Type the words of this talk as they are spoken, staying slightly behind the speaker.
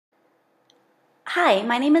Hi,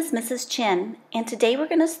 my name is Mrs. Chin, and today we're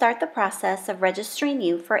going to start the process of registering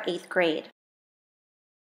you for 8th grade.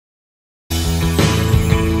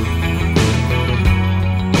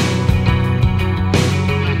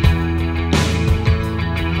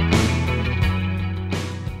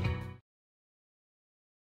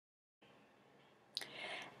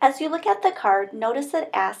 As you look at the card, notice it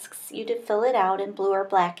asks you to fill it out in blue or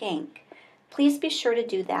black ink. Please be sure to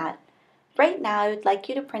do that. Right now, I would like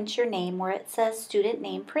you to print your name where it says student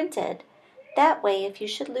name printed. That way, if you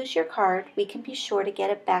should lose your card, we can be sure to get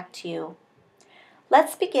it back to you.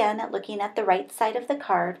 Let's begin at looking at the right side of the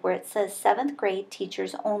card where it says 7th grade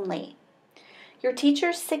teachers only. Your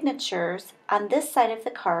teacher's signatures on this side of the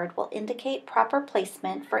card will indicate proper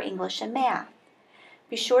placement for English and Math.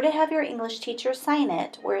 Be sure to have your English teacher sign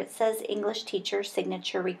it where it says English teacher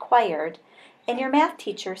signature required, and your Math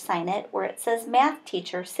teacher sign it where it says Math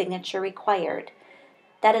teacher signature required.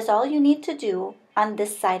 That is all you need to do on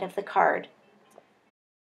this side of the card.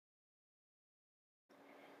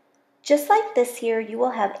 Just like this year, you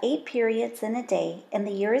will have 8 periods in a day, and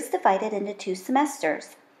the year is divided into 2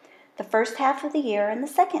 semesters. The first half of the year and the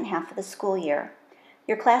second half of the school year.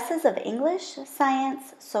 Your classes of English,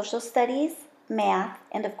 Science, Social Studies, Math,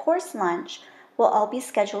 and of course lunch will all be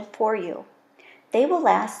scheduled for you. They will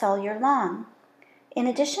last all year long. In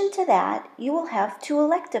addition to that, you will have 2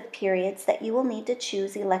 elective periods that you will need to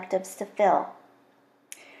choose electives to fill.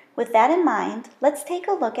 With that in mind, let's take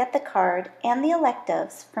a look at the card and the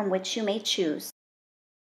electives from which you may choose.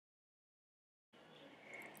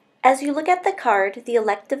 As you look at the card, the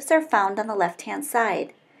electives are found on the left-hand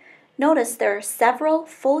side. Notice there are several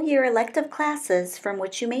full-year elective classes from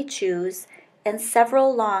which you may choose and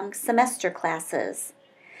several long semester classes.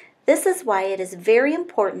 This is why it is very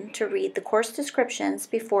important to read the course descriptions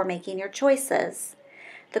before making your choices.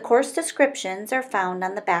 The course descriptions are found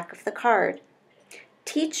on the back of the card.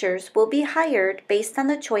 Teachers will be hired based on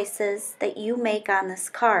the choices that you make on this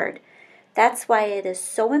card. That's why it is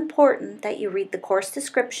so important that you read the course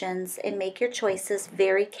descriptions and make your choices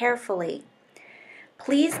very carefully.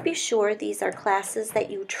 Please be sure these are classes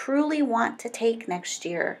that you truly want to take next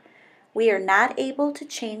year. We are not able to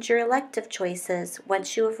change your elective choices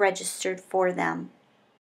once you have registered for them.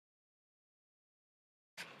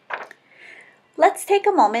 Let's take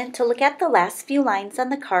a moment to look at the last few lines on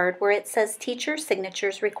the card where it says teacher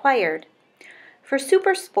signatures required. For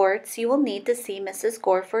super sports, you will need to see Mrs.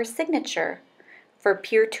 Gore for a signature. For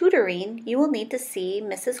peer tutoring, you will need to see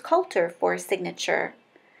Mrs. Coulter for a signature.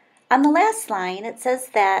 On the last line, it says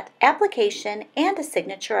that application and a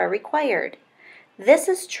signature are required. This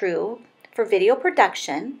is true for video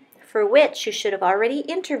production, for which you should have already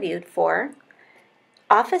interviewed for,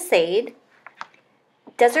 office aide,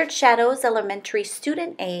 Desert Shadows Elementary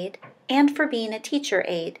student aide, and for being a teacher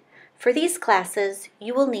aide. For these classes,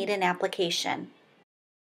 you will need an application.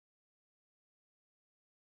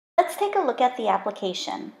 Let's take a look at the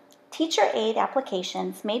application. Teacher aide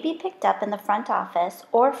applications may be picked up in the front office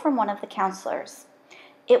or from one of the counselors.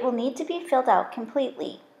 It will need to be filled out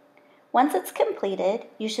completely. Once it's completed,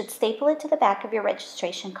 you should staple it to the back of your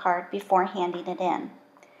registration card before handing it in.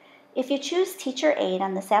 If you choose teacher aide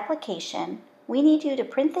on this application, we need you to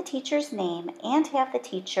print the teacher's name and have the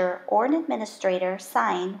teacher or an administrator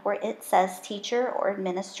sign where it says teacher or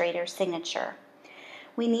administrator signature.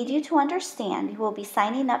 We need you to understand you will be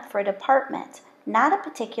signing up for a department, not a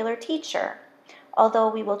particular teacher, although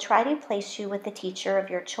we will try to place you with the teacher of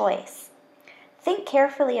your choice. Think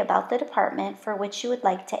carefully about the department for which you would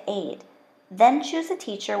like to aid. Then choose a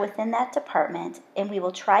teacher within that department, and we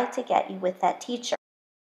will try to get you with that teacher.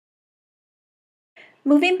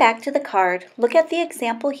 Moving back to the card, look at the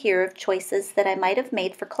example here of choices that I might have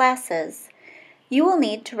made for classes. You will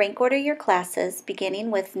need to rank order your classes beginning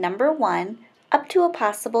with number 1 up to a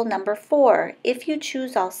possible number 4 if you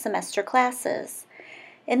choose all semester classes.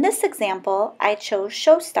 In this example, I chose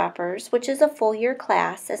Showstoppers, which is a full year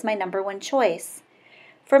class, as my number 1 choice.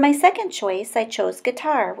 For my second choice, I chose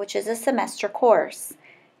Guitar, which is a semester course.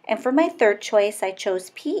 And for my third choice, I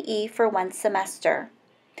chose PE for 1 semester.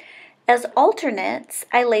 As alternates,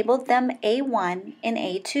 I labeled them A1 and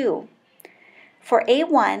A2. For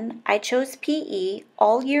A1, I chose PE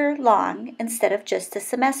all year long instead of just a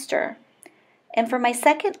semester. And for my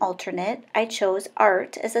second alternate, I chose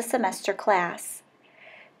Art as a semester class.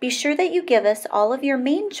 Be sure that you give us all of your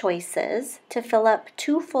main choices to fill up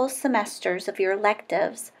 2 full semesters of your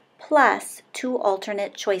electives, plus 2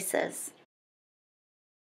 alternate choices.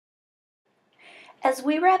 As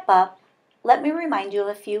we wrap up, let me remind you of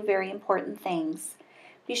a few very important things.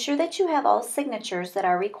 Be sure that you have all signatures that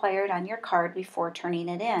are required on your card before turning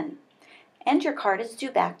it in. and your card is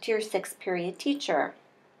due back to your 6th period teacher.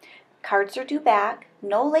 Cards are due back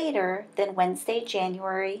no later than Wednesday,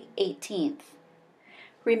 January 18th.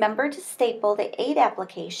 Remember to staple the aid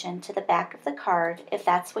application to the back of the card if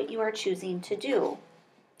that's what you are choosing to do.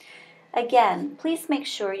 Again, please make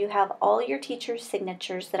sure you have all your teacher's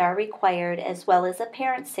signatures that are required as well as a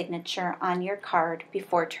parent's signature on your card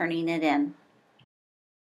before turning it in.